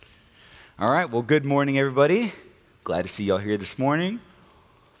All right, well, good morning, everybody. Glad to see y'all here this morning.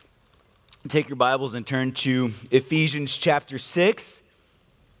 Take your Bibles and turn to Ephesians chapter 6.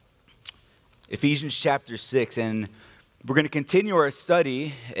 Ephesians chapter 6, and we're going to continue our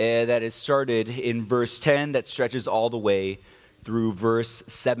study that is started in verse 10 that stretches all the way through verse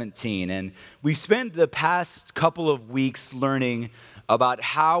 17. And we've spent the past couple of weeks learning about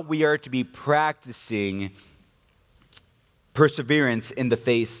how we are to be practicing perseverance in the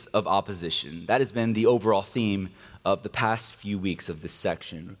face of opposition. That has been the overall theme of the past few weeks of this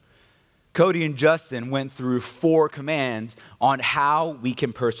section. Cody and Justin went through 4 commands on how we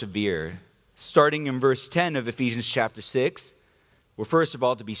can persevere. Starting in verse 10 of Ephesians chapter 6, we're first of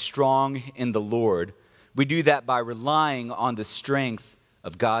all to be strong in the Lord. We do that by relying on the strength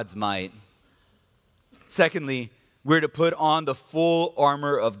of God's might. Secondly, we're to put on the full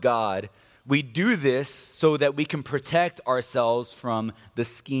armor of God. We do this so that we can protect ourselves from the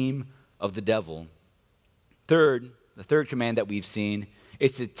scheme of the devil. Third, the third command that we've seen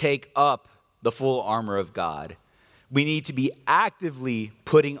is to take up the full armor of God. We need to be actively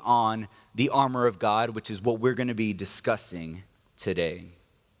putting on the armor of God, which is what we're going to be discussing today.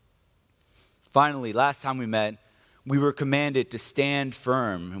 Finally, last time we met, we were commanded to stand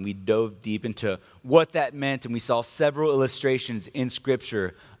firm, and we dove deep into what that meant, and we saw several illustrations in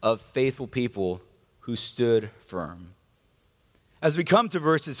Scripture of faithful people who stood firm. As we come to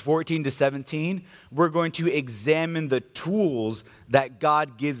verses 14 to 17, we're going to examine the tools that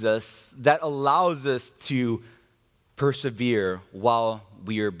God gives us that allows us to persevere while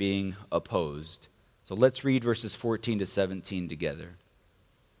we are being opposed. So let's read verses 14 to 17 together.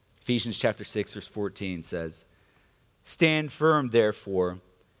 Ephesians chapter 6, verse 14 says, "Stand firm, therefore,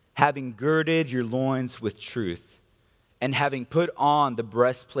 having girded your loins with truth, and having put on the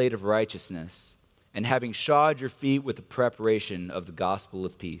breastplate of righteousness, and having shod your feet with the preparation of the gospel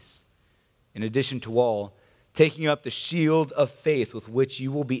of peace. In addition to all, taking up the shield of faith with which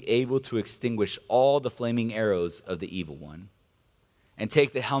you will be able to extinguish all the flaming arrows of the evil one. And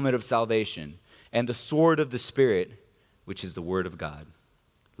take the helmet of salvation and the sword of the Spirit, which is the word of God."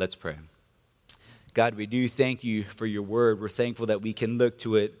 Let's pray. God, we do thank you for your word. We're thankful that we can look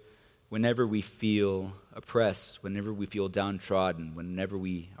to it whenever we feel oppressed, whenever we feel downtrodden, whenever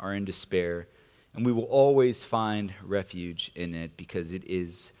we are in despair. And we will always find refuge in it because it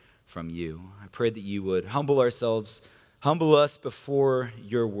is from you. I pray that you would humble us before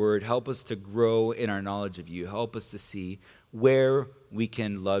your word. Help us to grow in our knowledge of you. Help us to see where we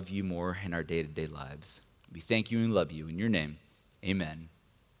can love you more in our day-to-day lives. We thank you and love you. In your name, amen.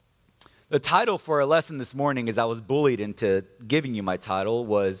 The title for our lesson this morning, as I was bullied into giving you my title,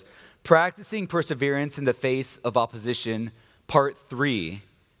 was Practicing Perseverance in the Face of Opposition, Part 3,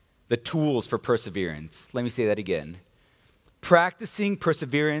 the Tools for Perseverance. Let me say that again. Practicing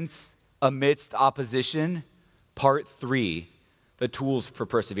Perseverance Amidst Opposition, Part 3, the Tools for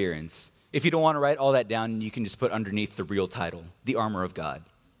Perseverance. If you don't want to write all that down, you can just put underneath the real title, The Armor of God.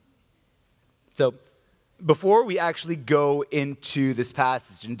 So, before we actually go into this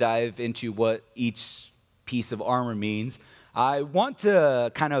passage and dive into what each piece of armor means, I want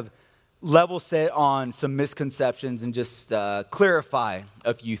to kind of level set on some misconceptions and just clarify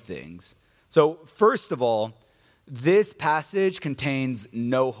a few things. So first of all, this passage contains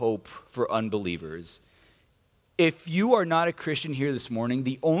no hope for unbelievers. If you are not a Christian here this morning,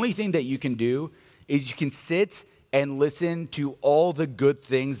 the only thing that you can do is you can sit and listen to all the good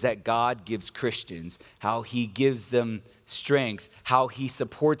things that God gives Christians, how he gives them strength, how he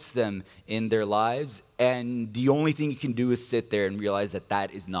supports them in their lives. And the only thing you can do is sit there and realize that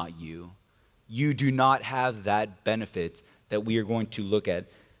that is not you. You do not have that benefit that we are going to look at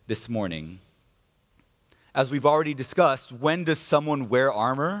this morning. As we've already discussed, when does someone wear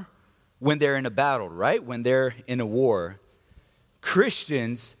armor? When they're in a battle, right? When they're in a war.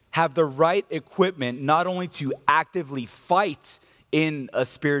 Christians have the right equipment not only to actively fight in a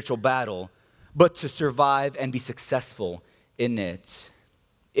spiritual battle, but to survive and be successful in it.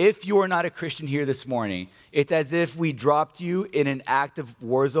 If you are not a Christian here this morning, it's as if we dropped you in an active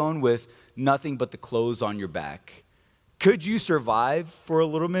war zone with nothing but the clothes on your back. Could you survive for a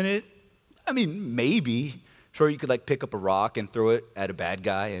little minute? I mean, maybe. Sure, you could pick up a rock and throw it at a bad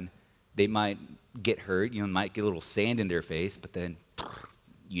guy and they might get hurt, might get a little sand in their face, but then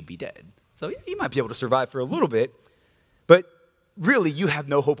you'd be dead. So yeah, you might be able to survive for a little bit, but really you have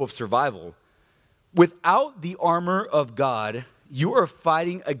no hope of survival. Without the armor of God, you are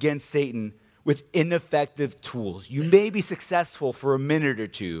fighting against Satan with ineffective tools. You may be successful for a minute or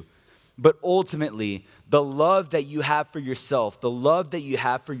two, but ultimately the love that you have for yourself, the love that you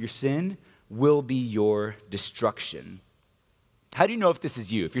have for your sin will be your destruction. How do you know if this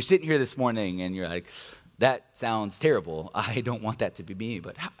is you? If you're sitting here this morning and you're like, that sounds terrible. I don't want that to be me.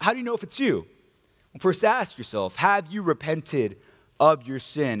 But how do you know if it's you? Well, first ask yourself, have you repented of your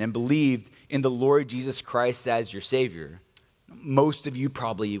sin and believed in the Lord Jesus Christ as your Savior? Most of you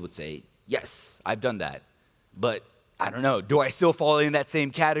probably would say, yes, I've done that. But I don't know, do I still fall in that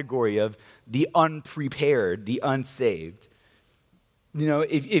same category of the unprepared, the unsaved? You know,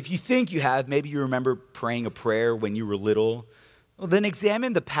 if you think you have, maybe you remember praying a prayer when you were little, well, then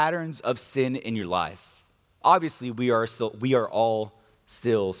examine the patterns of sin in your life. Obviously, we are all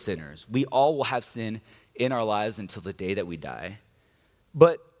still sinners. We all will have sin in our lives until the day that we die.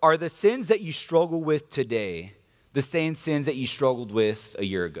 But are the sins that you struggle with today the same sins that you struggled with a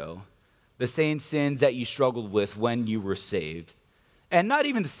year ago? The same sins that you struggled with when you were saved? And not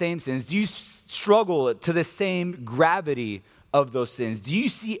even the same sins. Do you struggle to the same gravity of those sins? Do you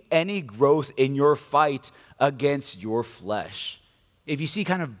see any growth in your fight against your flesh? If you see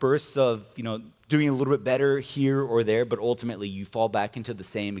kind of bursts of, doing a little bit better here or there, but ultimately you fall back into the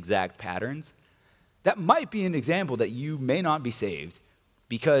same exact patterns, that might be an example that you may not be saved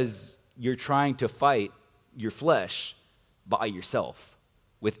because you're trying to fight your flesh by yourself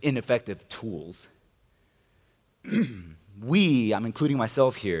with ineffective tools. I'm including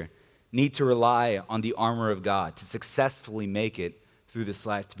myself here, need to rely on the armor of God to successfully make it through this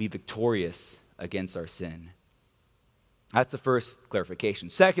life, to be victorious against our sin. That's the first clarification.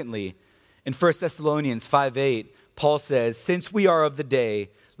 Secondly, in 1 Thessalonians 5:8, Paul says, since we are of the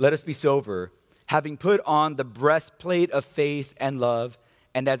day, let us be sober, having put on the breastplate of faith and love,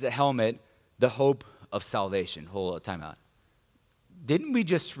 and as a helmet, the hope of salvation. Hold on, time out. Didn't we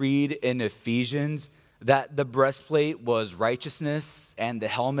just read in Ephesians that the breastplate was righteousness and the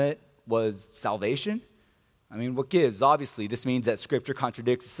helmet was salvation? I mean, what gives? Obviously, this means that Scripture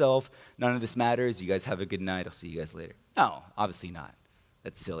contradicts itself. None of this matters. You guys have a good night. I'll see you guys later. No, obviously not.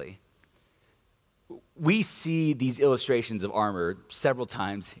 That's silly. We see these illustrations of armor several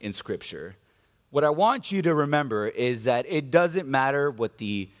times in Scripture. What I want you to remember is that it doesn't matter what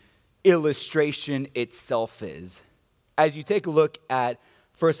the illustration itself is. As you take a look at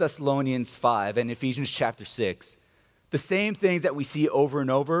 1 Thessalonians 5 and Ephesians chapter 6, the same things that we see over and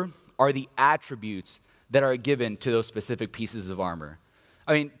over are the attributes that are given to those specific pieces of armor.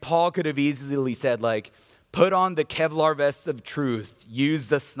 I mean, Paul could have easily said, put on the Kevlar vest of truth, use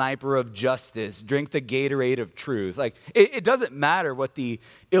the sniper of justice, drink the Gatorade of truth. It doesn't matter what the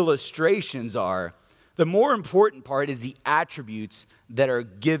illustrations are. The more important part is the attributes that are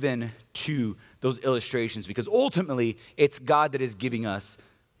given to those illustrations, because ultimately it's God that is giving us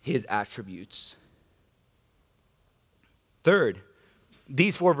his attributes. Third,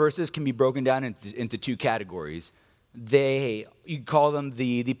 these 4 verses can be broken down into 2 categories. You call them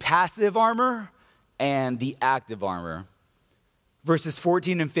the passive armor and the active armor. Verses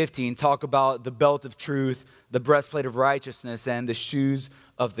 14 and 15 talk about the belt of truth, the breastplate of righteousness, and the shoes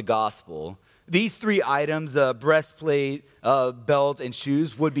of the gospel. These 3 items, breastplate, belt, and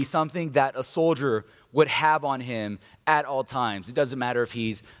shoes, would be something that a soldier would have on him at all times. It doesn't matter if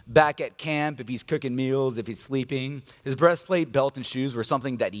he's back at camp, if he's cooking meals, if he's sleeping. His breastplate, belt, and shoes were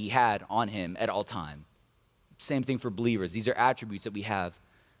something that he had on him at all time. Same thing for believers. These are attributes that we have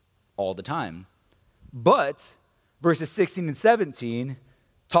all the time. But verses 16 and 17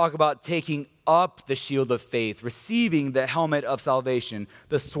 talk about taking up the shield of faith, receiving the helmet of salvation,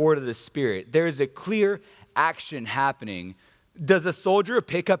 the sword of the Spirit. There is a clear action happening. Does a soldier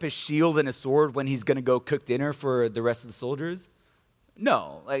pick up his shield and a sword when he's going to go cook dinner for the rest of the soldiers?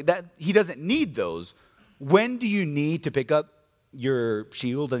 No, he doesn't need those. When do you need to pick up your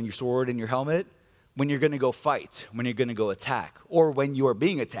shield and your sword and your helmet? When you're going to go fight, when you're going to go attack, or when you are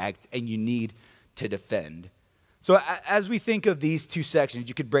being attacked and you need to defend. So as we think of these 2 sections,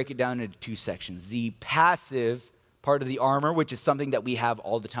 you could break it down into 2 sections. The passive part of the armor, which is something that we have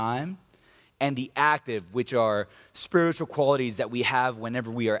all the time, and the active, which are spiritual qualities that we have whenever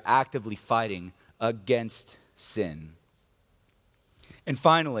we are actively fighting against sin. And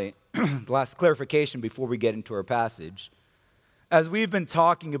finally, the last clarification before we get into our passage. As we've been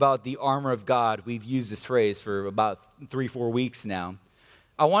talking about the armor of God, we've used this phrase for about 3-4 weeks now.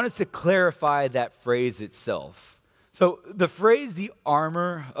 I want us to clarify that phrase itself. So the phrase, the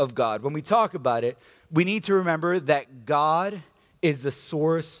armor of God, when we talk about it, we need to remember that God is the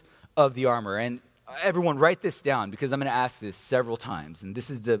source of the armor. And everyone write this down because I'm going to ask this several times. And this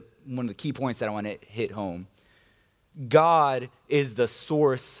is one of the key points that I want to hit home. God is the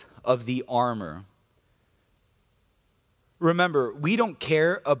source of the armor. Remember, we don't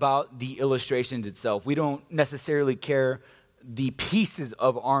care about the illustrations itself. We don't necessarily care the pieces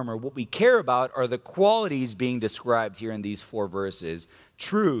of armor. What we care about are the qualities being described here in these 4 verses: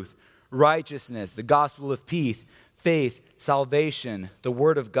 truth, righteousness, the gospel of peace, faith, salvation, the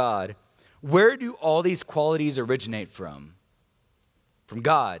word of God. Where do all these qualities originate from? From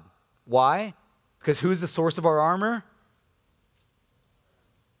God. Why? Because who's the source of our armor?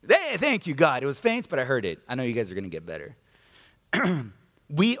 Hey, thank you, God. It was faint, but I heard it. I know you guys are going to get better.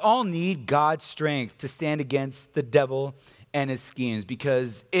 We all need God's strength to stand against the devil and his schemes,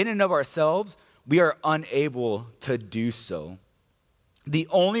 because in and of ourselves, we are unable to do so. The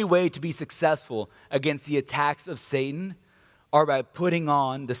only way to be successful against the attacks of Satan are by putting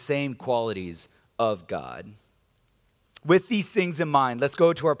on the same qualities of God. With these things in mind, let's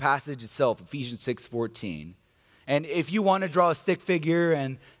go to our passage itself, Ephesians 6:14. And if you want to draw a stick figure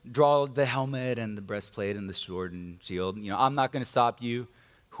and draw the helmet and the breastplate and the sword and shield, I'm not going to stop you.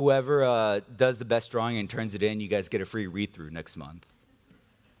 Whoever does the best drawing and turns it in, you guys get a free read-through next month.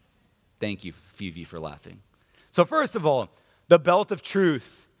 Thank you, Phoebe, for laughing. So first of all, the belt of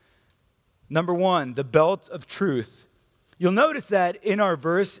truth. Number 1, the belt of truth. You'll notice that in our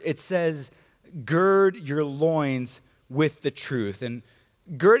verse, it says, gird your loins with the truth. And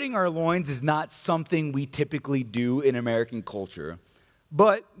girding our loins is not something we typically do in American culture.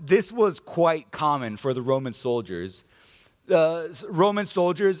 But this was quite common for the Roman soldiers. Roman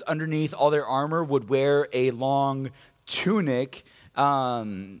soldiers, underneath all their armor, would wear a long tunic.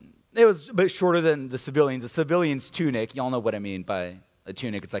 It was a bit shorter than the civilians. A civilian's tunic, y'all know what I mean by a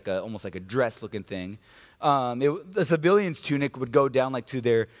tunic. It's like almost like a dress-looking thing. The civilian's tunic would go down like to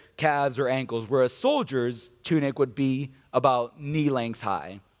their calves or ankles, where a soldier's tunic would be about knee-length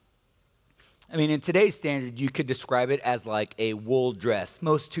high. I mean, in today's standard, you could describe it as like a wool dress.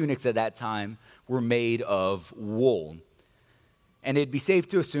 Most tunics at that time were made of wool. And it'd be safe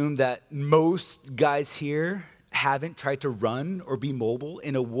to assume that most guys here haven't tried to run or be mobile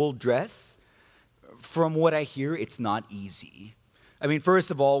in a wool dress. From what I hear, it's not easy. I mean,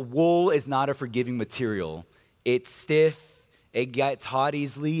 first of all, wool is not a forgiving material. It's stiff, it gets hot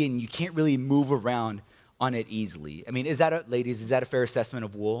easily, and you can't really move around on it easily. I mean, ladies, is that a fair assessment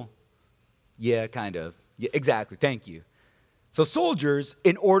of wool? Yeah, kind of. Yeah, exactly, thank you. So soldiers,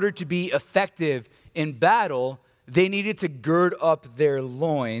 in order to be effective in battle, they needed to gird up their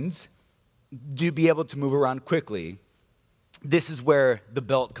loins to be able to move around quickly. This is where the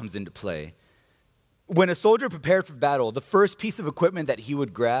belt comes into play. When a soldier prepared for battle, the first piece of equipment that he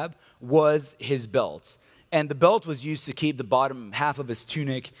would grab was his belt. And the belt was used to keep the bottom half of his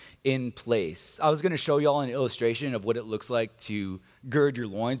tunic in place. I was going to show y'all an illustration of what it looks like to gird your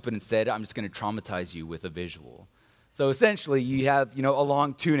loins, but instead I'm just going to traumatize you with a visual. So essentially you have, a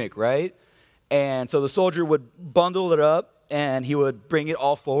long tunic, right? And so the soldier would bundle it up and he would bring it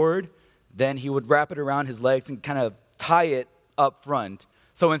all forward. Then he would wrap it around his legs and kind of tie it up front.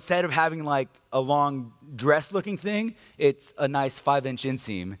 So instead of having like a long dress-looking thing, it's a nice 5-inch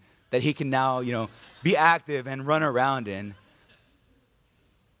inseam that he can now, be active and run around in.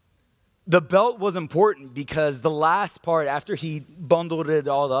 The belt was important because the last part, after he bundled it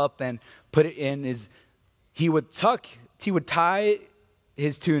all up and put it in, is he would tie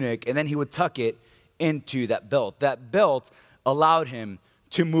his tunic and then he would tuck it into that belt. That belt allowed him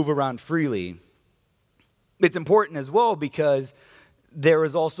to move around freely. It's important as well because there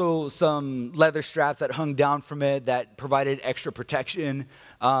was also some leather straps that hung down from it that provided extra protection.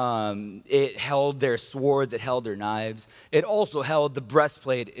 It held their swords, it held their knives. It also held the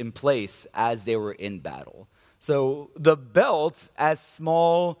breastplate in place as they were in battle. So the belt, as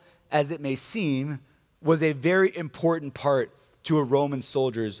small as it may seem, was a very important part to a Roman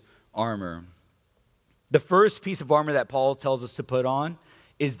soldier's armor. The first piece of armor that Paul tells us to put on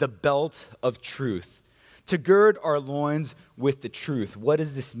is the belt of truth. To gird our loins with the truth. What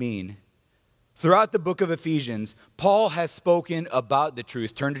does this mean? Throughout the book of Ephesians, Paul has spoken about the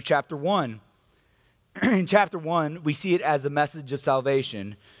truth. Turn to chapter 1. In chapter 1, we see it as a message of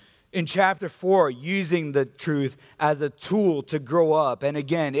salvation. In chapter 4, using the truth as a tool to grow up. And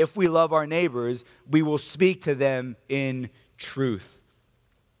again, if we love our neighbors, we will speak to them in truth.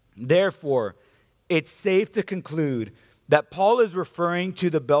 Therefore, it's safe to conclude that Paul is referring to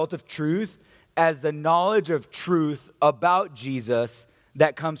the belt of truth as the knowledge of truth about Jesus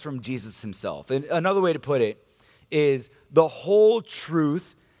that comes from Jesus himself. And another way to put it is the whole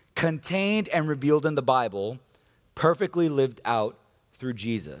truth contained and revealed in the Bible, perfectly lived out through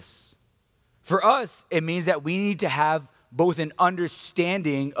Jesus. For us, it means that we need to have both an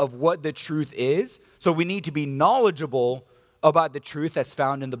understanding of what the truth is, so we need to be knowledgeable about the truth that's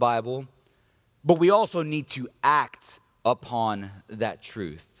found in the Bible, but we also need to act upon that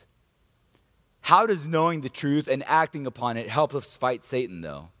truth. How does knowing the truth and acting upon it help us fight Satan,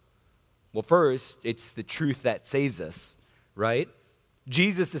 though? Well, first, it's the truth that saves us, right?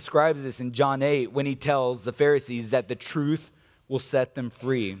 Jesus describes this in John 8 when he tells the Pharisees that the truth will set them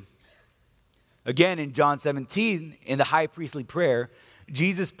free. Again, in John 17, in the high priestly prayer,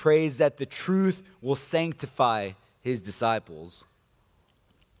 Jesus prays that the truth will sanctify his disciples.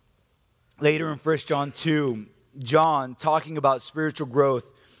 Later in 1 John 2, John, talking about spiritual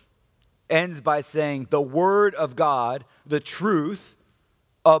growth, ends by saying, the word of God, the truth,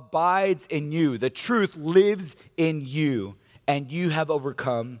 abides in you. The truth lives in you, and you have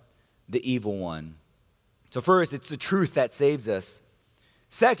overcome the evil one. So first, it's the truth that saves us.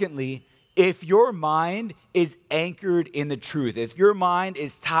 Secondly, if your mind is anchored in the truth, if your mind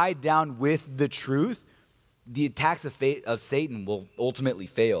is tied down with the truth, the attacks of Satan will ultimately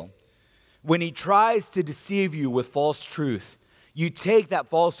fail. When he tries to deceive you with false truth, you take that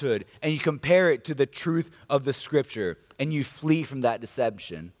falsehood and you compare it to the truth of the scripture, and you flee from that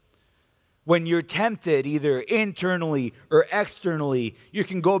deception. When you're tempted, either internally or externally, you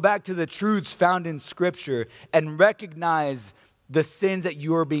can go back to the truths found in scripture and recognize the sins that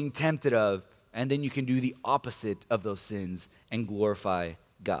you are being tempted of, and then you can do the opposite of those sins and glorify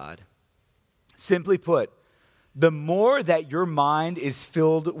God. Simply put, the more that your mind is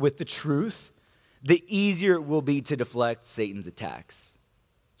filled with the truth, the easier it will be to deflect Satan's attacks.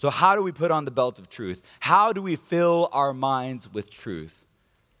 So how do we put on the belt of truth? How do we fill our minds with truth?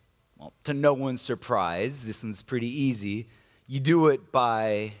 Well, to no one's surprise, this one's pretty easy. You do it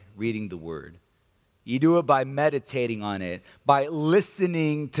by reading the word. You do it by meditating on it, by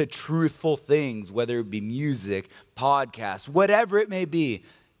listening to truthful things, whether it be music, podcasts, whatever it may be.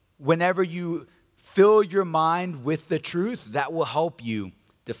 Whenever you fill your mind with the truth, that will help you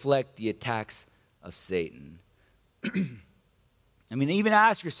deflect the attacks of Satan. I mean, even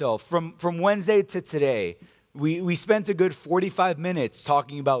ask yourself, from Wednesday to today, we spent a good 45 minutes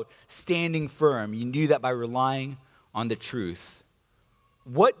talking about standing firm. You do that by relying on the truth.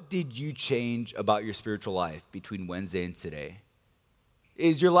 What did you change about your spiritual life between Wednesday and today?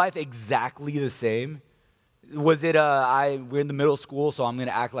 Is your life exactly the same? Was it, we're in the middle school, so I'm going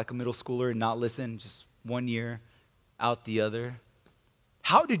to act like a middle schooler and not listen, just 1 year out the other?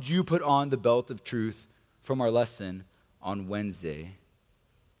 How did you put on the belt of truth from our lesson on Wednesday?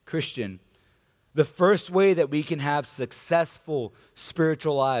 Christian, the first way that we can have successful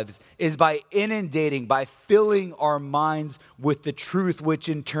spiritual lives is by inundating, by filling our minds with the truth, which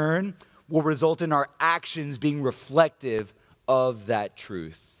in turn will result in our actions being reflective of that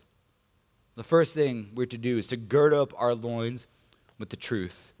truth. The first thing we're to do is to gird up our loins with the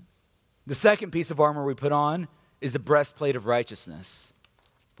truth. The second piece of armor we put on is the breastplate of righteousness.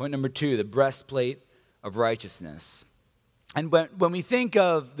 Point number 2, the breastplate of righteousness. And when we think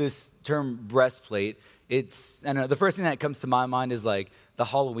of this term breastplate, the first thing that comes to my mind is like the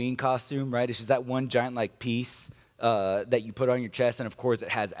Halloween costume, right? It's just that one giant like piece that you put on your chest, and of course it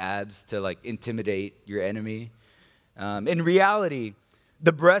has abs to like intimidate your enemy. In reality,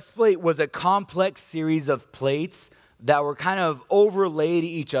 the breastplate was a complex series of plates that were kind of overlaid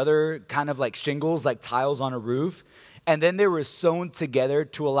each other, kind of like shingles, like tiles on a roof. And then they were sewn together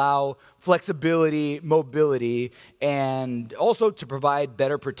to allow flexibility, mobility, and also to provide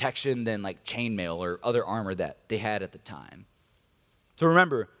better protection than like chainmail or other armor that they had at the time. So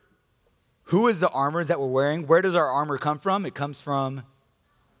remember, who is the armor that we're wearing? Where does our armor come from? It comes from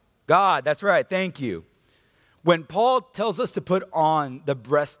God. That's right. Thank you. When Paul tells us to put on the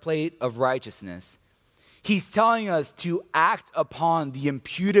breastplate of righteousness, he's telling us to act upon the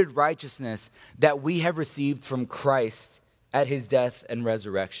imputed righteousness that we have received from Christ at his death and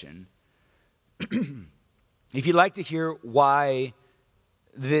resurrection. If you'd like to hear why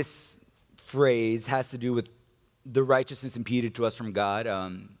this phrase has to do with the righteousness imputed to us from God,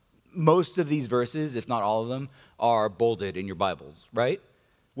 most of these verses, if not all of them, are bolded in your Bibles, right?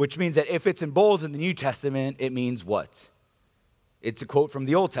 Which means that if it's in bold in the New Testament, it means what? It's a quote from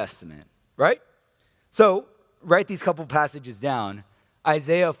the Old Testament, right? So, write these couple passages down.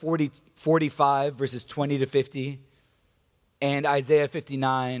 Isaiah 45, verses 20 to 50, and Isaiah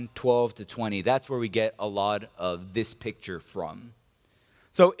 59, 12 to 20. That's where we get a lot of this picture from.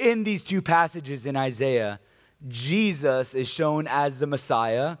 So, in these two passages in Isaiah, Jesus is shown as the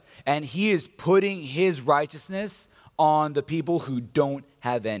Messiah, and he is putting his righteousness on the people who don't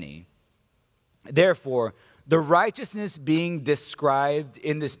have any. Therefore, the righteousness being described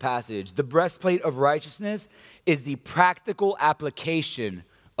in this passage, the breastplate of righteousness, is the practical application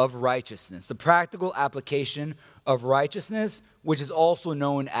of righteousness. The practical application of righteousness, which is also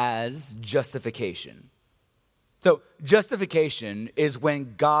known as justification. So justification is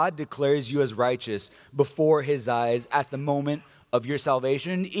when God declares you as righteous before his eyes at the moment of your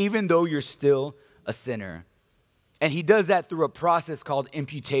salvation, even though you're still a sinner. And he does that through a process called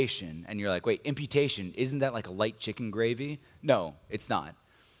imputation. And you're like, wait, imputation, isn't that like a light chicken gravy? No, it's not.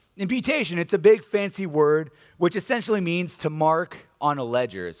 Imputation, it's a big fancy word, which essentially means to mark on a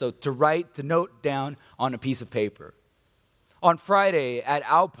ledger. So to write, to note down on a piece of paper. On Friday at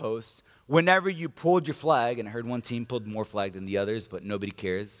Outpost, whenever you pulled your flag, and I heard one team pulled more flag than the others, but nobody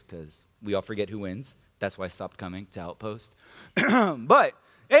cares because we all forget who wins. That's why I stopped coming to Outpost. But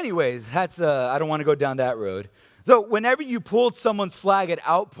anyways, I don't want to go down that road. So whenever you pulled someone's flag at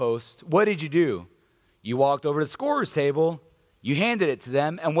Outpost, what did you do? You walked over to the scorer's table, you handed it to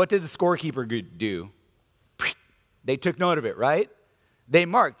them, and what did the scorekeeper do? They took note of it, right? They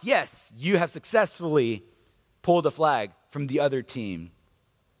marked, yes, you have successfully pulled a flag from the other team.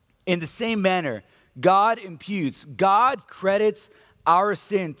 In the same manner, God credits our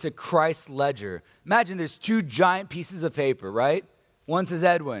sin to Christ's ledger. Imagine there's two giant pieces of paper, right? One says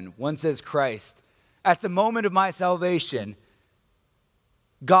Edwin, one says Christ. At the moment of my salvation,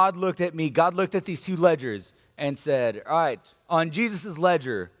 God looked at me, God looked at these two ledgers and said, all right, on Jesus'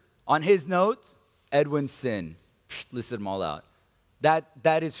 ledger, on his note, Edwin's sin. Listed them all out.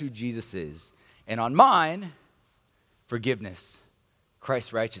 That is who Jesus is. And on mine, forgiveness,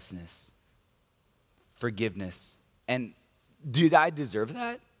 Christ's righteousness, forgiveness. And did I deserve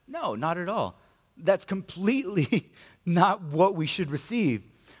that? No, not at all. That's completely not what we should receive.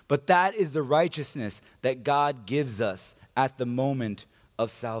 But that is the righteousness that God gives us at the moment of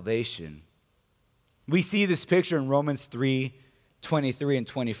salvation. We see this picture in Romans 3:23 and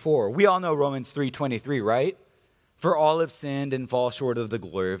 24. We all know Romans 3:23, right? For all have sinned and fall short of the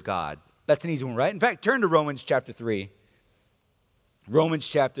glory of God. That's an easy one, right? In fact, turn to Romans chapter 3. Romans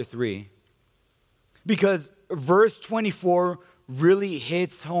chapter 3. Because verse 24 really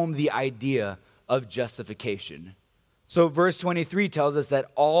hits home the idea of justification. So verse 23 tells us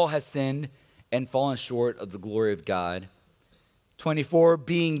that all have sinned and fallen short of the glory of God. 24,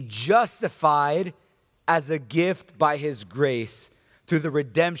 being justified as a gift by his grace through the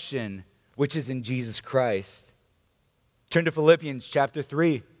redemption which is in Jesus Christ. Turn to Philippians chapter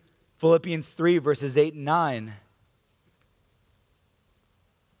 3. Philippians 3 verses 8 and 9.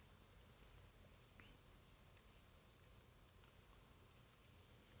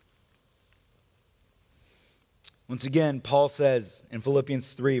 Once again, Paul says in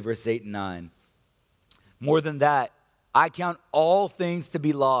Philippians 3, verse 8 and 9, more than that, I count all things to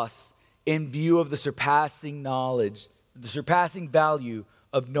be lost in view of the surpassing knowledge, the surpassing value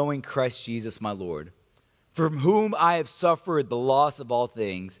of knowing Christ Jesus my Lord, from whom I have suffered the loss of all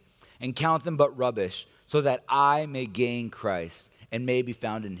things and count them but rubbish, so that I may gain Christ and may be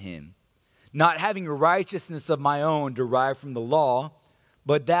found in him, not having a righteousness of my own derived from the law,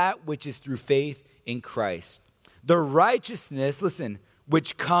 but that which is through faith in Christ. The righteousness, listen,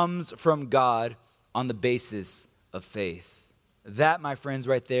 which comes from God on the basis of faith. That, my friends,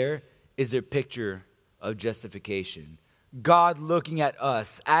 right there is a picture of justification. God looking at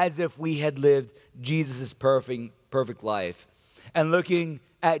us as if we had lived Jesus' perfect life, and looking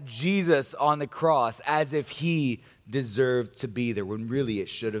at Jesus on the cross as if he deserved to be there, when really it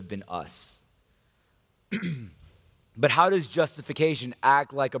should have been us. But how does justification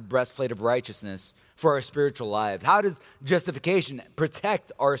act like a breastplate of righteousness for our spiritual lives? How does justification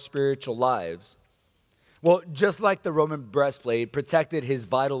protect our spiritual lives? Well, just like the Roman breastplate protected his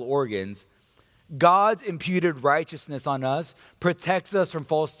vital organs, God's imputed righteousness on us protects us from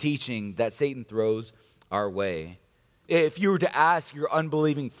false teaching that Satan throws our way. If you were to ask your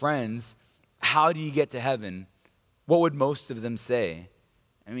unbelieving friends, how do you get to heaven? What would most of them say?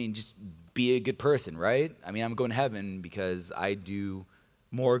 I mean, just be a good person, right? I mean, I'm going to heaven because I do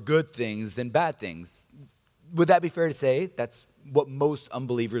more good things than bad things. Would that be fair to say? That's what most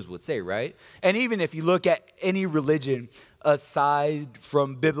unbelievers would say, right? And even if you look at any religion aside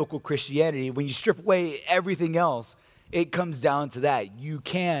from biblical Christianity, when you strip away everything else, it comes down to that. You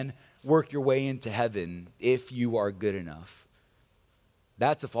can work your way into heaven if you are good enough.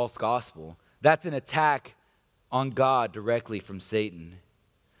 That's a false gospel. That's an attack on God directly from Satan.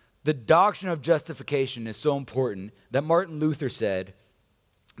 The doctrine of justification is so important that Martin Luther said,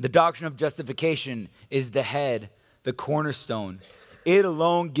 the doctrine of justification is the head, the cornerstone. It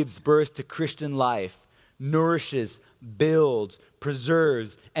alone gives birth to Christian life, nourishes, builds,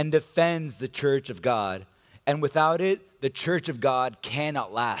 preserves, and defends the church of God. And without it, the church of God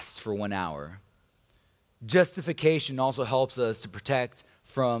cannot last for 1 hour. Justification also helps us to protect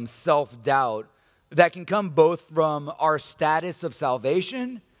from self-doubt that can come both from our status of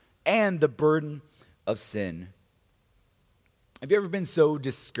salvation and the burden of sin. Have you ever been so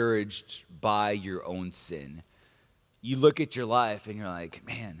discouraged by your own sin? You look at your life and you're like,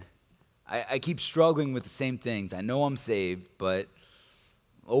 man, I keep struggling with the same things. I know I'm saved, but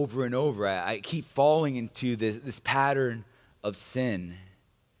over and over, I keep falling into this pattern of sin.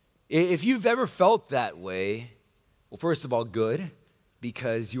 If you've ever felt that way, well, first of all, good,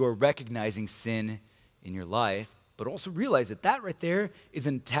 because you are recognizing sin in your life, but also realize that right there is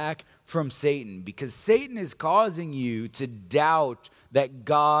an attack from Satan, because Satan is causing you to doubt that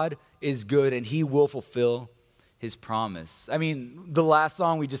God is good and he will fulfill his promise. I mean, the last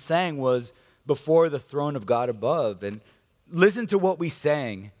song we just sang was Before the Throne of God Above, and listen to what we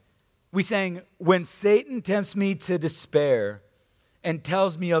sang. We sang, when Satan tempts me to despair and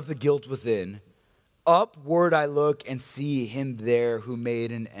tells me of the guilt within, upward I look and see him there who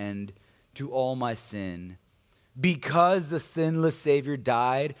made an end to all my sin. Because the sinless Savior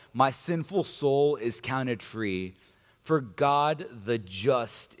died, my sinful soul is counted free. For God the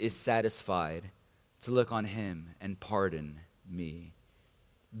just is satisfied to look on him and pardon me.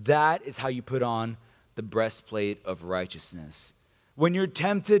 That is how you put on the breastplate of righteousness. When you're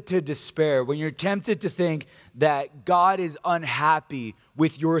tempted to despair, when you're tempted to think that God is unhappy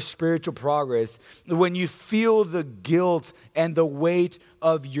with your spiritual progress, when you feel the guilt and the weight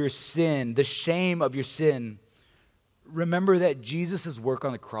of your sin, the shame of your sin, remember that Jesus' work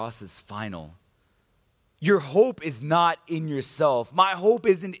on the cross is final. Your hope is not in yourself. My hope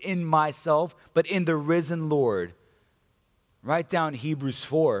isn't in myself, but in the risen Lord. Write down Hebrews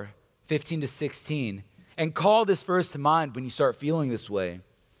 4:15-16. And call this verse to mind when you start feeling this way.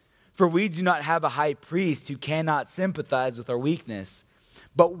 For we do not have a high priest who cannot sympathize with our weakness,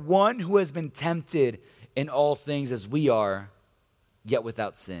 but one who has been tempted in all things as we are, yet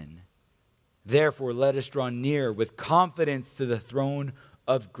without sin. Therefore, let us draw near with confidence to the throne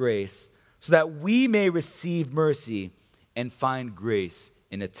of grace, so that we may receive mercy and find grace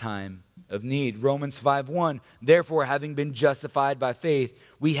in a time of need. Romans 5:1, therefore, having been justified by faith,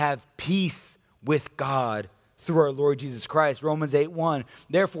 we have peace with God through our Lord Jesus Christ. Romans 8:1,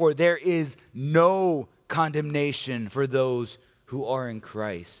 therefore, there is no condemnation for those who are in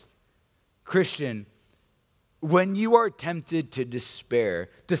Christ. Christian, when you are tempted to despair,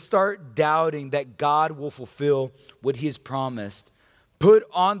 to start doubting that God will fulfill what he has promised, put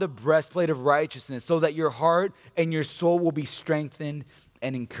on the breastplate of righteousness so that your heart and your soul will be strengthened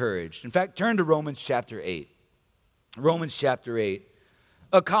and encouraged. In fact, turn to Romans chapter 8. Romans chapter 8.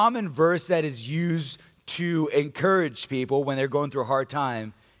 A common verse that is used to encourage people when they're going through a hard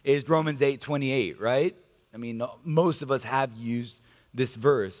time is Romans 8:28, right? I mean, most of us have used this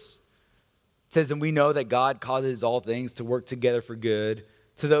verse. It says, and we know that God causes all things to work together for good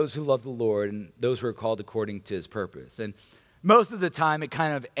to those who love the Lord and those who are called according to his purpose. And most of the time, it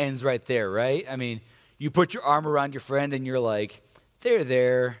kind of ends right there, right? I mean, you put your arm around your friend and you're like, they're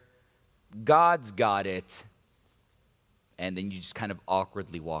there. God's got it. And then you just kind of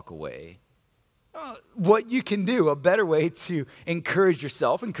awkwardly walk away. What you can do, a better way to encourage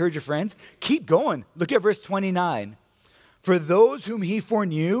yourself, encourage your friends, keep going. Look at verse 29. For those whom he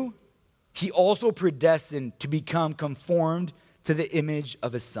foreknew, he also predestined to become conformed to the image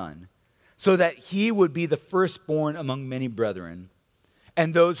of his Son, so that he would be the firstborn among many brethren.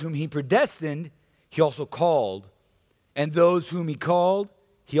 And those whom he predestined, he also called. And those whom he called,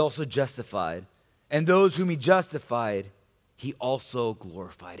 he also justified. And those whom he justified, he also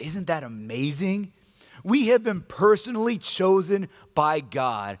glorified. Isn't that amazing? We have been personally chosen by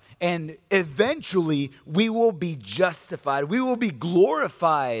God, and eventually we will be justified. We will be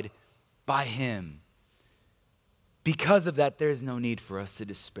glorified by him. Because of that, there is no need for us to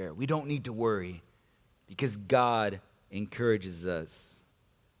despair. We don't need to worry because God encourages us.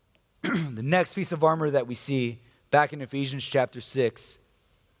 The next piece of armor that we see back in Ephesians chapter 6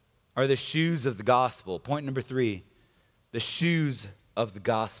 are the shoes of the gospel. Point number 3, the shoes of the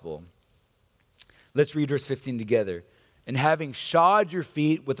gospel. Let's read verse 15 together. And having shod your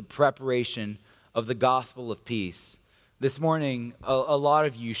feet with the preparation of the gospel of peace. This morning, a lot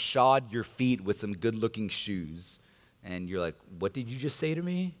of you shod your feet with some good-looking shoes. And you're like, what did you just say to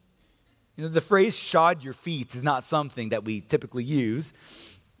me? You know, the phrase shod your feet is not something that we typically use.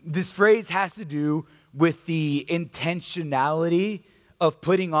 This phrase has to do with the intentionality of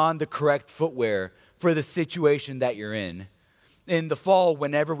putting on the correct footwear for the situation that you're in. In the fall,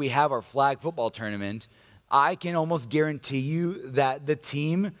 whenever we have our flag football tournament, I can almost guarantee you that the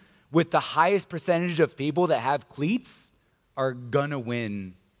team with the highest percentage of people that have cleats are gonna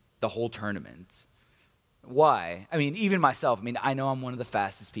win the whole tournament. Why? I mean, even myself, I know I'm one of the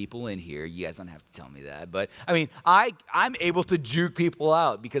fastest people in here. You guys don't have to tell me that. But, I'm able to juke people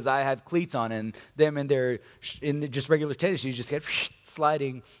out because I have cleats on, and them in their just regular tennis shoes just get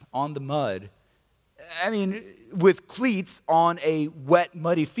sliding on the mud. With cleats on a wet,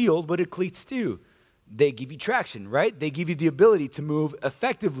 muddy field, what do cleats do? They give you traction, right? They give you the ability to move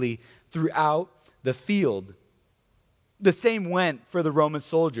effectively throughout the field. The same went for the Roman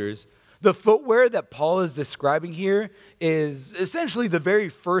soldiers. The footwear that Paul is describing here is essentially the very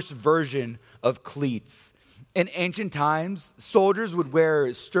first version of cleats. In ancient times, soldiers would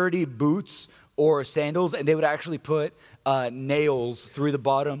wear sturdy boots or sandals, and they would actually put nails through the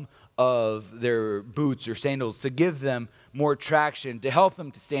bottom of their boots or sandals to give them more traction, to help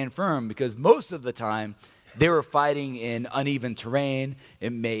them to stand firm, because most of the time they were fighting in uneven terrain.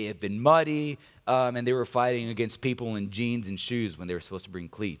 It may have been muddy, and they were fighting against people in jeans and shoes when they were supposed to bring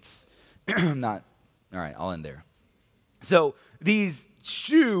cleats. All right, I'll end there. So these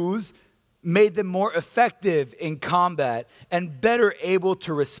shoes made them more effective in combat and better able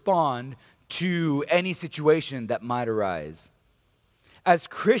to respond to any situation that might arise. As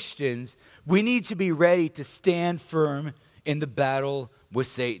Christians, we need to be ready to stand firm in the battle with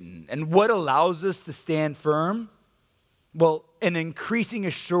Satan. And what allows us to stand firm? Well, an increasing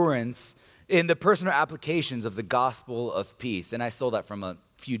assurance in the personal applications of the gospel of peace. And I stole that from a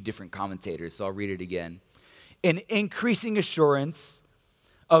few different commentators, so I'll read it again. An increasing assurance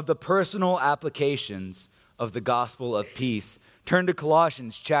of the personal applications of the gospel of peace. Turn to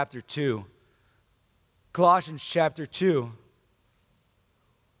Colossians chapter 2. Colossians chapter 2.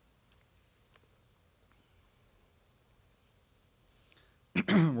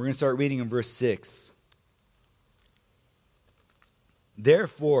 We're going to start reading in verse 6.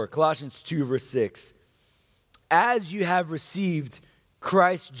 Therefore, Colossians 2, verse 6, as you have received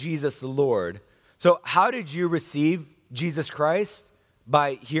Christ Jesus the Lord. So how did you receive Jesus Christ?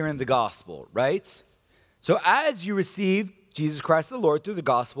 By hearing the gospel, right? So as you received Jesus Christ the Lord through the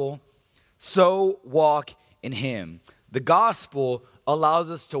gospel, so walk in him. The gospel allows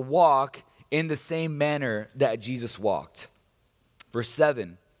us to walk in the same manner that Jesus walked. Verse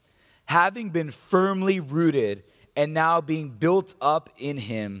 7, having been firmly rooted and now being built up in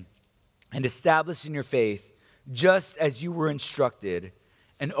him and established in your faith, just as you were instructed,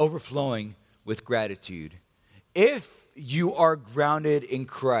 and overflowing with gratitude. If you are grounded in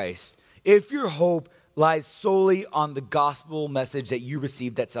Christ, if your hope lies solely on the gospel message that you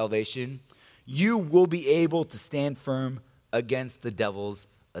received at salvation, you will be able to stand firm against the devil's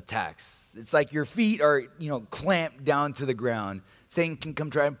attacks. It's like your feet are, clamped down to the ground. Satan can come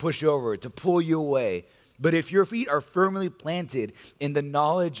try and push you over to pull you away. But if your feet are firmly planted in the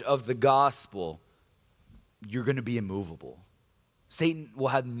knowledge of the gospel, you're going to be immovable. Satan will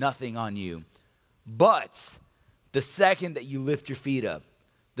have nothing on you. But the second that you lift your feet up,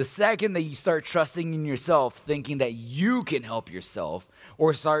 the second that you start trusting in yourself, thinking that you can help yourself,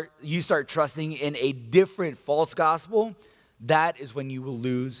 or you start trusting in a different false gospel, that is when you will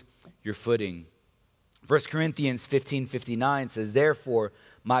lose your footing. 1 Corinthians 15:59 says, therefore,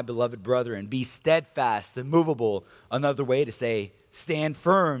 my beloved brethren, be steadfast, immovable. Another way to say, stand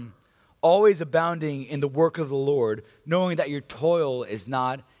firm, always abounding in the work of the Lord, knowing that your toil is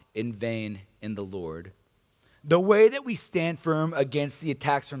not in vain in the Lord. The way that we stand firm against the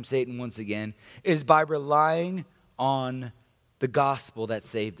attacks from Satan, once again, is by relying on the gospel that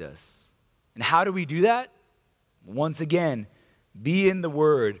saved us. And how do we do that? Once again, be in the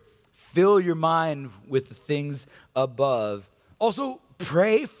Word. Fill your mind with the things above. Also,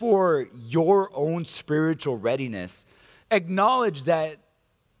 pray for your own spiritual readiness. Acknowledge that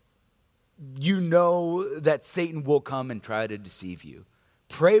you know that Satan will come and try to deceive you.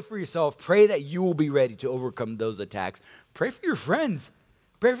 Pray for yourself. Pray that you will be ready to overcome those attacks. Pray for your friends.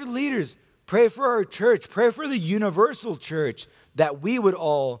 Pray for the leaders. Pray for our church. Pray for the universal church, that we would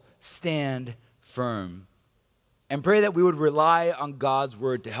all stand firm. And pray that we would rely on God's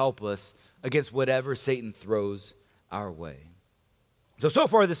word to help us against whatever Satan throws our way. So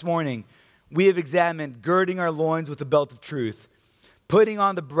far this morning, we have examined girding our loins with the belt of truth, putting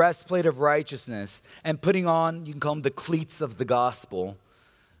on the breastplate of righteousness, and putting on, you can call them the cleats of the gospel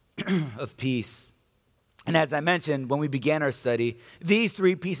of peace. And as I mentioned when we began our study, these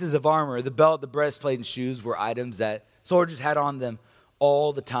three pieces of armor, the belt, the breastplate, and shoes, were items that soldiers had on them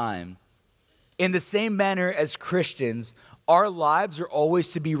all the time. In the same manner as Christians, our lives are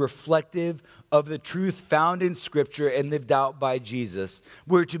always to be reflective of the truth found in Scripture and lived out by Jesus.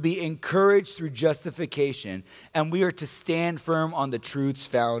 We're to be encouraged through justification, and we are to stand firm on the truths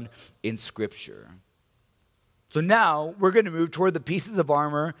found in Scripture. So now we're going to move toward the pieces of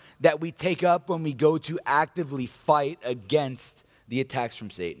armor that we take up when we go to actively fight against the attacks from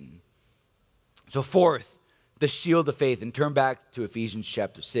Satan. So fourth, the shield of faith. And turn back to Ephesians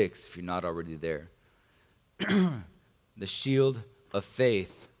chapter 6 if you're not already there. The shield of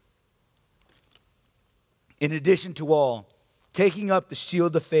faith. In addition to all, taking up the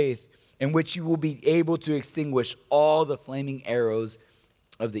shield of faith, in which you will be able to extinguish all the flaming arrows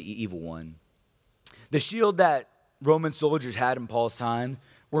of the evil one. The shield that Roman soldiers had in Paul's time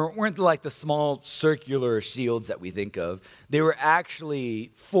weren't like the small circular shields that we think of. They were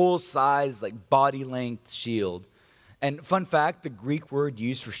actually full-size, like body-length shield. And fun fact, the Greek word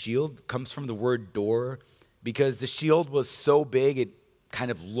used for shield comes from the word door, because the shield was so big it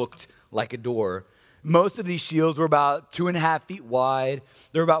kind of looked like a door. Most of these shields were about 2.5 feet wide.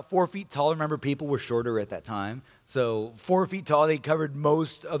 They were about 4 feet tall. Remember, people were shorter at that time. So 4 feet tall, they covered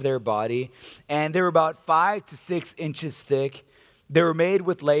most of their body. And they were about 5 to 6 inches thick. They were made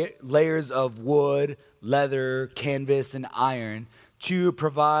with layers of wood, leather, canvas, and iron to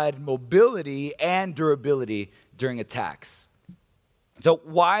provide mobility and durability during attacks. So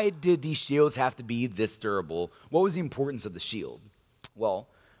why did these shields have to be this durable? What was the importance of the shield? Well,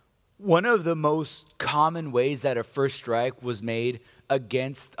 one of the most common ways that a first strike was made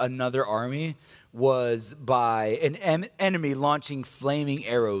against another army was by an enemy launching flaming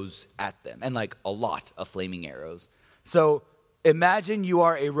arrows at them, and like a lot of flaming arrows. So imagine you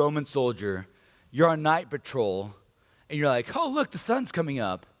are a Roman soldier, you're on night patrol, and you're like, oh, look, the sun's coming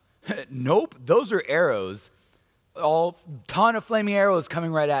up. Nope, those are arrows. Ton of flaming arrows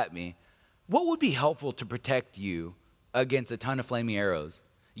coming right at me. What would be helpful to protect you against a ton of flaming arrows?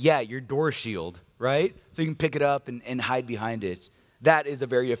 Yeah, your door shield, right? So you can pick it up and hide behind it. That is a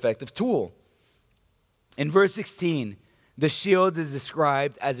very effective tool. In verse 16, the shield is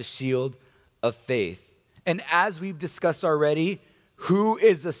described as a shield of faith. And as we've discussed already, who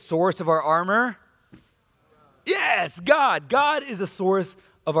is the source of our armor? Yes, God. God is the source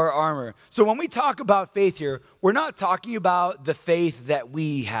of our armor. So when we talk about faith here, we're not talking about the faith that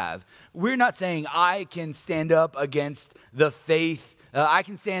we have. We're not saying I can stand up against the faith. I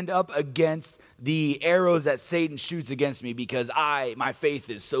can stand up against the arrows that Satan shoots against me because my faith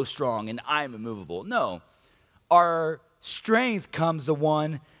is so strong and I'm immovable. No, our strength comes the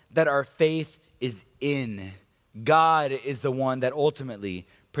one that our faith is in. God is the one that ultimately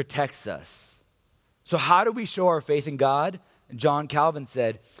protects us. So how do we show our faith in God? John Calvin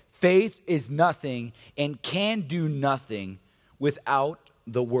said, faith is nothing and can do nothing without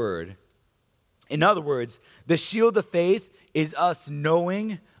the word. In other words, the shield of faith is us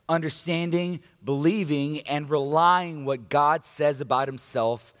knowing, understanding, believing, and relying what God says about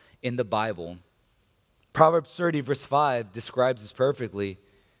himself in the Bible. Proverbs 30 verse 5 describes this perfectly.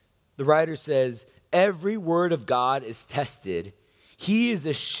 The writer says, every word of God is tested. He is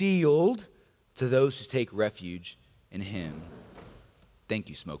a shield to those who take refuge in him. Thank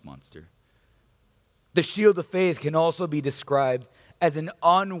you, Smoke Monster. The shield of faith can also be described as an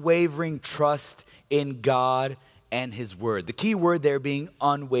unwavering trust in God and his word. The key word there being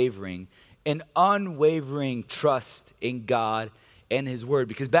unwavering. An unwavering trust in God and his word.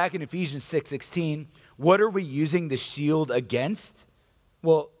 Because back in Ephesians 6:16, what are we using the shield against?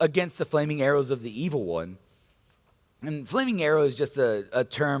 Well, against the flaming arrows of the evil one. And flaming arrow is just a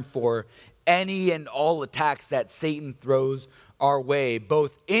term for any and all attacks that Satan throws our way,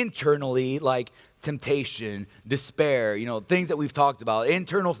 both internally, like temptation, despair, things that we've talked about,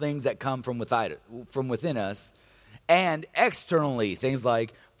 internal things that come from within us, and externally, things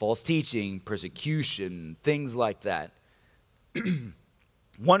like false teaching, persecution, things like that.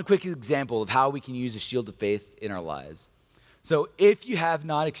 One quick example of how we can use the shield of faith in our lives. So if you have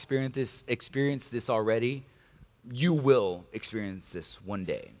not experienced this already, you will experience this one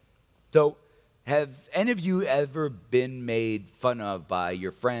day. So have any of you ever been made fun of by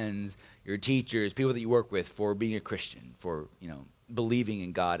your friends, your teachers, people that you work with for being a Christian, for, believing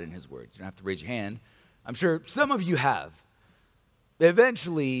in God and his word? You don't have to raise your hand. I'm sure some of you have.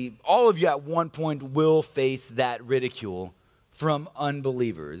 Eventually, all of you at one point will face that ridicule from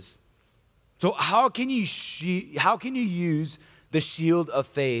unbelievers. So how can you use the shield of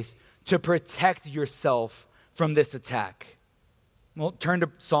faith to protect yourself from this attack? Well, turn to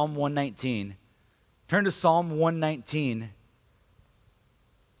Psalm 119. Turn to Psalm 119.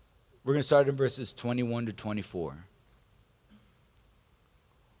 We're going to start in verses 21 to 24.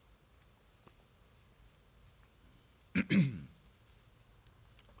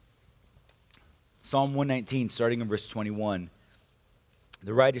 Psalm 119, starting in verse 21.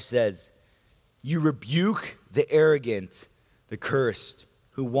 The writer says, you rebuke the arrogant, the cursed,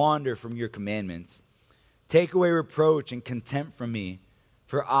 who wander from your commandments. Take away reproach and contempt from me,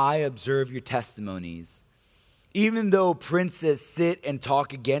 for I observe your testimonies. Even though princes sit and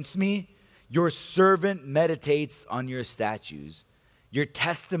talk against me, your servant meditates on your statutes. Your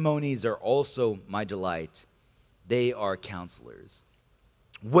testimonies are also my delight. They are counselors.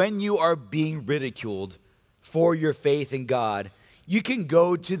 When you are being ridiculed for your faith in God, you can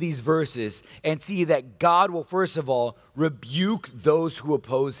go to these verses and see that God will, first of all, rebuke those who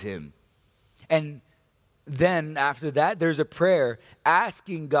oppose him. And then after that, there's a prayer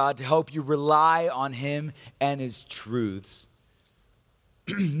asking God to help you rely on him and his truths,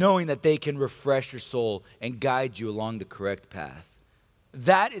 knowing that they can refresh your soul and guide you along the correct path.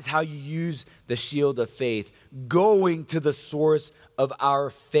 That is how you use the shield of faith, going to the source of our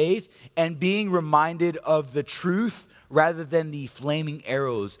faith and being reminded of the truth rather than the flaming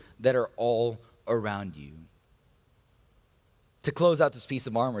arrows that are all around you. To close out this piece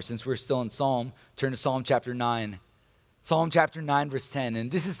of armor, since we're still in Psalm, turn to Psalm chapter 9. Psalm chapter 9, verse 10.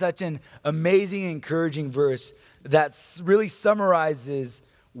 And this is such an amazing, encouraging verse that really summarizes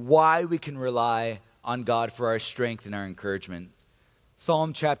why we can rely on God for our strength and our encouragement.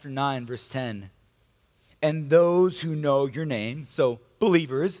 Psalm chapter 9, verse 10. And those who know your name, so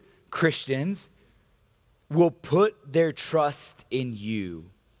believers, Christians, will put their trust in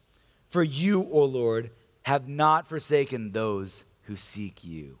you. For you, O Lord, have not forsaken those who seek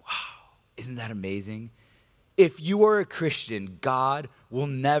you. Wow, isn't that amazing? If you are a Christian, God will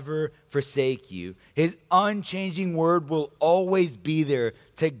never forsake you. His unchanging word will always be there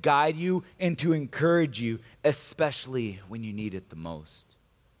to guide you and to encourage you, especially when you need it the most.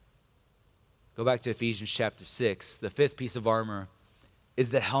 Go back to Ephesians chapter 6. The fifth piece of armor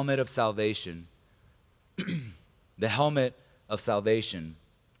is the helmet of salvation. The helmet of salvation.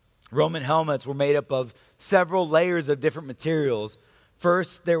 Roman helmets were made up of several layers of different materials.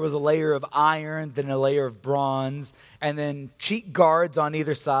 First, there was a layer of iron, then a layer of bronze, and then cheek guards on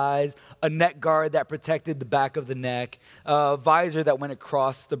either side, a neck guard that protected the back of the neck, a visor that went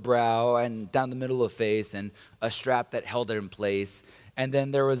across the brow and down the middle of the face, and a strap that held it in place. And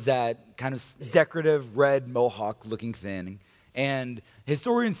then there was that kind of decorative red mohawk-looking thing. And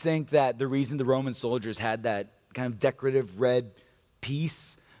historians think that the reason the Roman soldiers had that kind of decorative red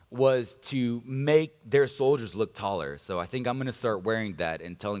piece was to make their soldiers look taller. So I think I'm going to start wearing that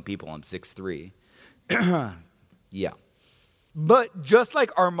and telling people I'm 6'3". Yeah. But just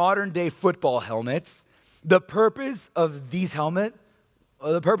like our modern day football helmets, the purpose of this helmet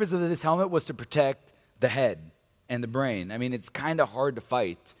was to protect the head and the brain. I mean, it's kind of hard to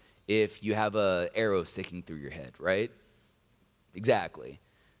fight if you have an arrow sticking through your head, right? Exactly.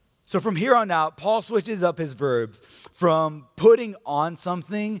 So from here on out, Paul switches up his verbs from putting on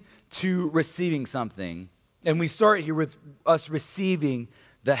something to receiving something. And we start here with us receiving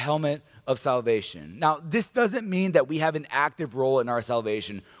the helmet of salvation. Now, this doesn't mean that we have an active role in our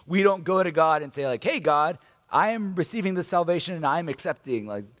salvation. We don't go to God and say like, hey, God, I am receiving the salvation and I am accepting,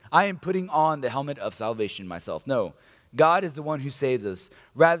 like I am putting on the helmet of salvation myself. No, God is the one who saves us.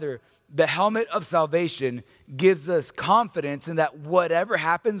 Rather, the helmet of salvation gives us confidence in that whatever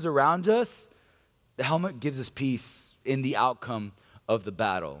happens around us, the helmet gives us peace in the outcome of the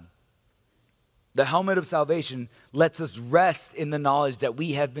battle. The helmet of salvation lets us rest in the knowledge that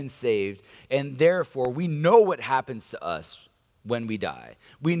we have been saved, and therefore we know what happens to us when we die.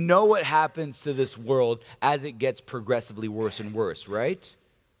 We know what happens to this world as it gets progressively worse and worse, right?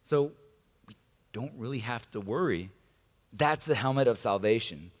 So we don't really have to worry. That's the helmet of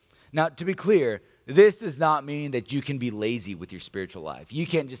salvation. Now, to be clear, this does not mean that you can be lazy with your spiritual life. You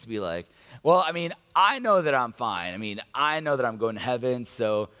can't just be like, well, I mean, I know that I'm fine. I mean, I know that I'm going to heaven,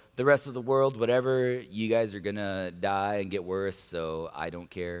 so the rest of the world, whatever, you guys are going to die and get worse, so I don't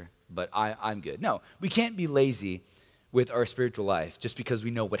care, but I'm good. No, we can't be lazy with our spiritual life just because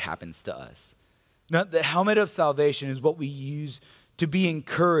we know what happens to us. Now, the helmet of salvation is what we use to be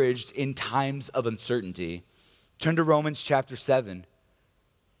encouraged in times of uncertainty. Turn to Romans chapter 7.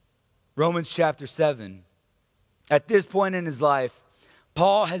 Romans chapter 7. At this point in his life,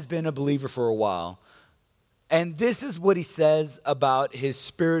 Paul has been a believer for a while. And this is what he says about his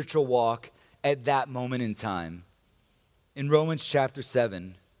spiritual walk at that moment in time. In Romans chapter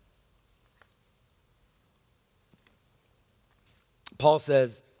 7, Paul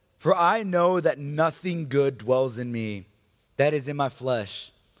says, "For I know that nothing good dwells in me, that is in my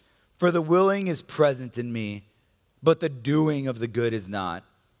flesh. For the willing is present in me, but the doing of the good is not.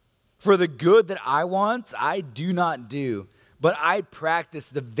 For the good that I want, I do not do, but I practice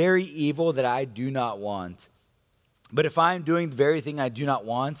the very evil that I do not want. But if I am doing the very thing I do not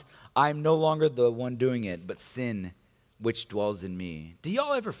want, I am no longer the one doing it, but sin which dwells in me." Do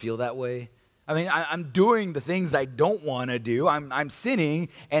y'all ever feel that way? I mean, I'm doing the things I don't want to do. I'm sinning,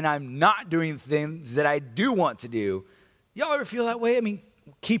 and I'm not doing the things that I do want to do. Y'all ever feel that way? I mean,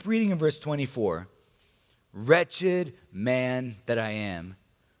 keep reading in verse 24. Wretched man that I am,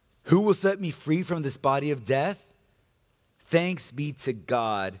 who will set me free from this body of death? Thanks be to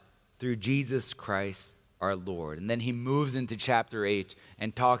God through Jesus Christ our Lord. And then he moves into chapter 8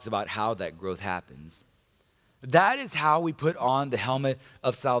 and talks about how that growth happens. That is how we put on the helmet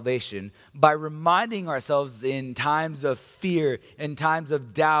of salvation, by reminding ourselves in times of fear, in times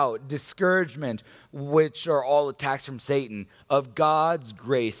of doubt, discouragement, which are all attacks from Satan, of God's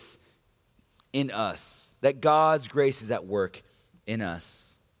grace in us, that God's grace is at work in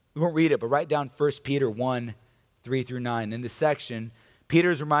us. We won't read it, but write down 1 Peter 1, 3 through 9. In this section,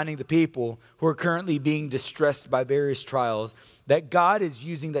 Peter is reminding the people who are currently being distressed by various trials that God is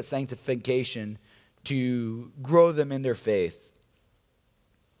using that sanctification to grow them in their faith.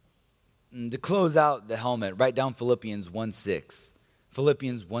 And to close out the helmet, write down Philippians 1:6.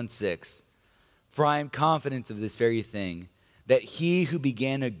 Philippians 1:6. For I am confident of this very thing, that he who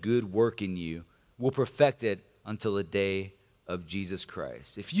began a good work in you will perfect it until the day of Jesus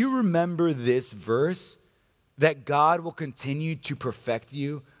Christ. If you remember this verse, that God will continue to perfect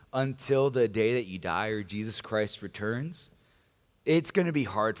you until the day that you die or Jesus Christ returns, it's going to be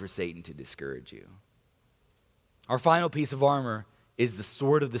hard for Satan to discourage you. Our final piece of armor is the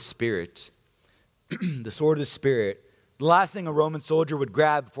sword of the Spirit. The sword of the Spirit. The last thing a Roman soldier would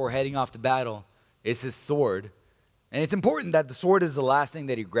grab before heading off to battle is his sword. And it's important that the sword is the last thing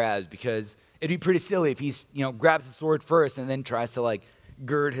that he grabs, because it'd be pretty silly if he grabs the sword first and then tries to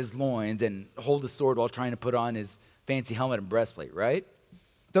gird his loins and hold the sword while trying to put on his fancy helmet and breastplate, right?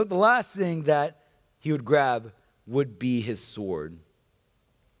 So the last thing that he would grab would be his sword.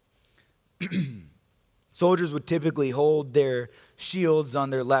 Soldiers would typically hold their shields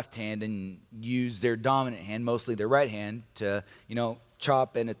on their left hand and use their dominant hand, mostly their right hand, to,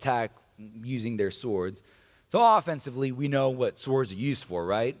 chop and attack using their swords. So offensively, we know what swords are used for,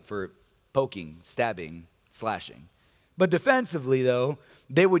 right? For poking, stabbing, slashing. But defensively, though,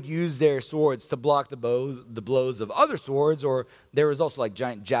 they would use their swords to block the blows of other swords, or there was also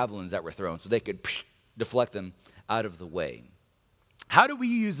giant javelins that were thrown, so they could deflect them out of the way. How do we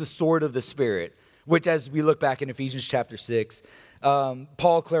use the sword of the Spirit? Which, as we look back in Ephesians chapter 6,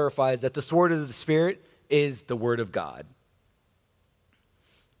 Paul clarifies that the sword of the Spirit is the Word of God.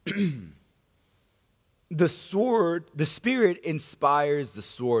 The Spirit inspires the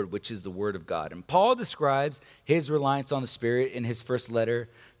sword, which is the Word of God. And Paul describes his reliance on the Spirit in his first letter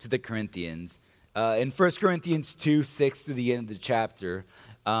to the Corinthians. In 1 Corinthians 2, 6 through the end of the chapter,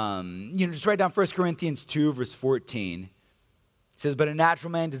 just write down 1 Corinthians 2, verse 14. It says, but a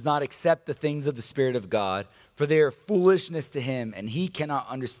natural man does not accept the things of the Spirit of God, for they are foolishness to him, and he cannot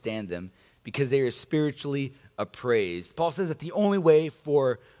understand them, because they are spiritually appraised. Paul says that the only way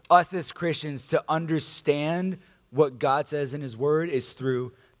for us as Christians to understand what God says in his word is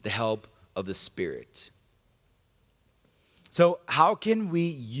through the help of the Spirit. So how can we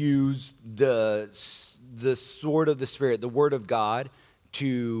use the sword of the Spirit, the Word of God,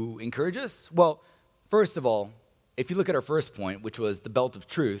 to encourage us? Well, first of all, if you look at our first point, which was the belt of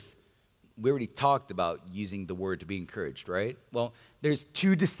truth, we already talked about using the word to be encouraged, right? Well, there's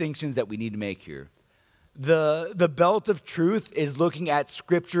two distinctions that we need to make here. The belt of truth is looking at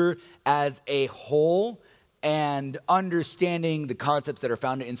Scripture as a whole and understanding the concepts that are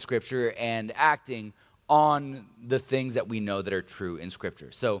found in Scripture and acting on the things that we know that are true in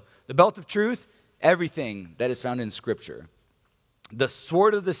Scripture. So the belt of truth, everything that is found in Scripture. The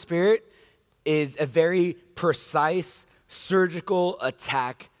sword of the Spirit is a very precise, surgical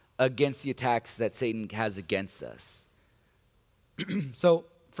attack against the attacks that Satan has against us. So,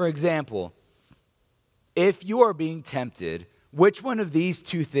 for example, if you are being tempted, which one of these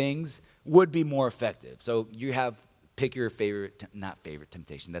two things would be more effective? So pick your not favorite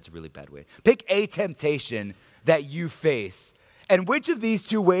temptation, that's a really bad way. Pick a temptation that you face, and which of these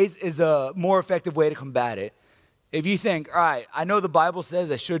two ways is a more effective way to combat it? If you think, all right, I know the Bible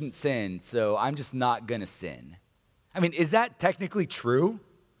says I shouldn't sin, so I'm just not going to sin. I mean, is that technically true?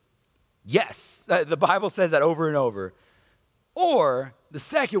 Yes, the Bible says that over and over. Or the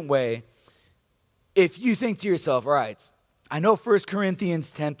second way, if you think to yourself, all right, I know 1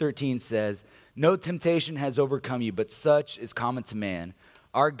 Corinthians 10:13 says, no temptation has overcome you, but such is common to man.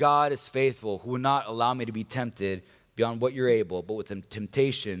 Our God is faithful, who will not allow me to be tempted beyond what you're able, but with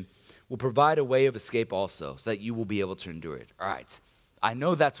temptation will provide a way of escape also, so that you will be able to endure it. All right, I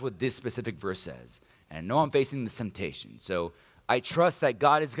know that's what this specific verse says, and I know I'm facing this temptation. So I trust that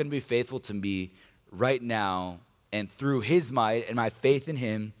God is going to be faithful to me right now, and through his might and my faith in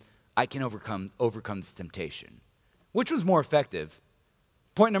him, I can overcome this temptation. Which was more effective?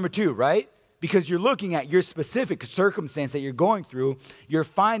 Point number 2, right? Because you're looking at your specific circumstance that you're going through, you're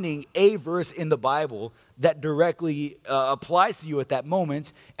finding a verse in the Bible that directly applies to you at that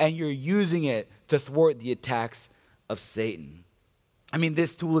moment, and you're using it to thwart the attacks of Satan. I mean,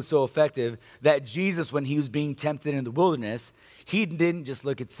 this tool is so effective that Jesus, when he was being tempted in the wilderness, he didn't just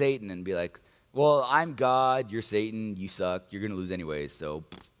look at Satan and be like, well, I'm God, you're Satan, you suck, you're going to lose anyways. So,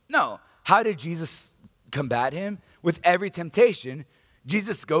 no. How did Jesus combat him? With every temptation,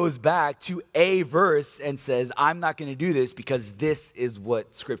 Jesus goes back to a verse and says, I'm not going to do this because this is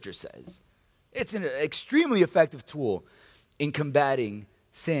what Scripture says. It's an extremely effective tool in combating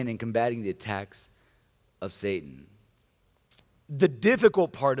sin and combating the attacks of Satan. The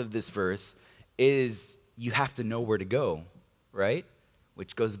difficult part of this verse is you have to know where to go, right?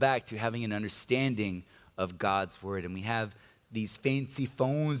 Which goes back to having an understanding of God's word. And we have these fancy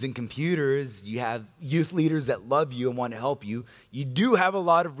phones and computers. You have youth leaders that love you and want to help you. You do have a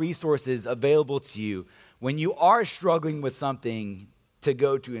lot of resources available to you when you are struggling with something to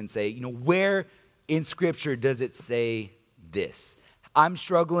go to and say, where in Scripture does it say this? I'm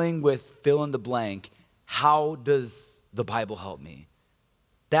struggling with fill in the blank. How does the Bible help me?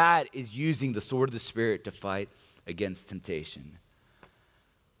 That is using the sword of the Spirit to fight against temptation.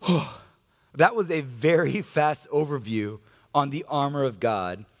 That was a very fast overview on the armor of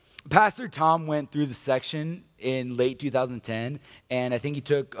God. Pastor Tom went through the section in late 2010, and I think he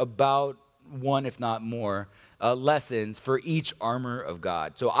took about one, if not more, lessons for each armor of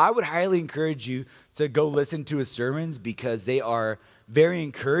God. So I would highly encourage you to go listen to his sermons because they are very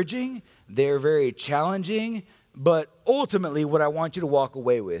encouraging, they're very challenging, but ultimately what I want you to walk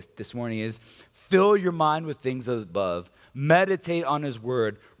away with this morning is fill your mind with things above. Meditate on his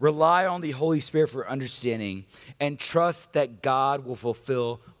word, rely on the Holy Spirit for understanding, and trust that God will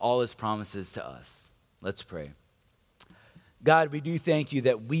fulfill all his promises to us. Let's pray. God, we do thank you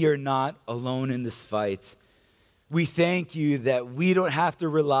that we are not alone in this fight. We thank you that we don't have to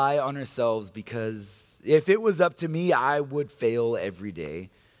rely on ourselves because if it was up to me, I would fail every day.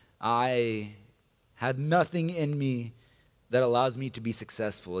 I have nothing in me that allows me to be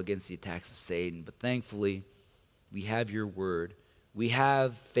successful against the attacks of Satan, but thankfully, we have your word. We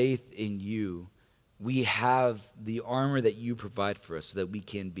have faith in you. We have the armor that you provide for us so that we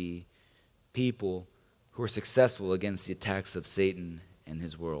can be people who are successful against the attacks of Satan and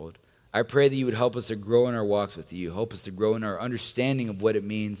his world. I pray that you would help us to grow in our walks with you. Help us to grow in our understanding of what it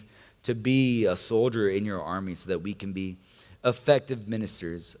means to be a soldier in your army so that we can be effective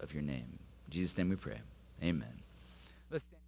ministers of your name. In Jesus' name we pray. Amen. Let's stand.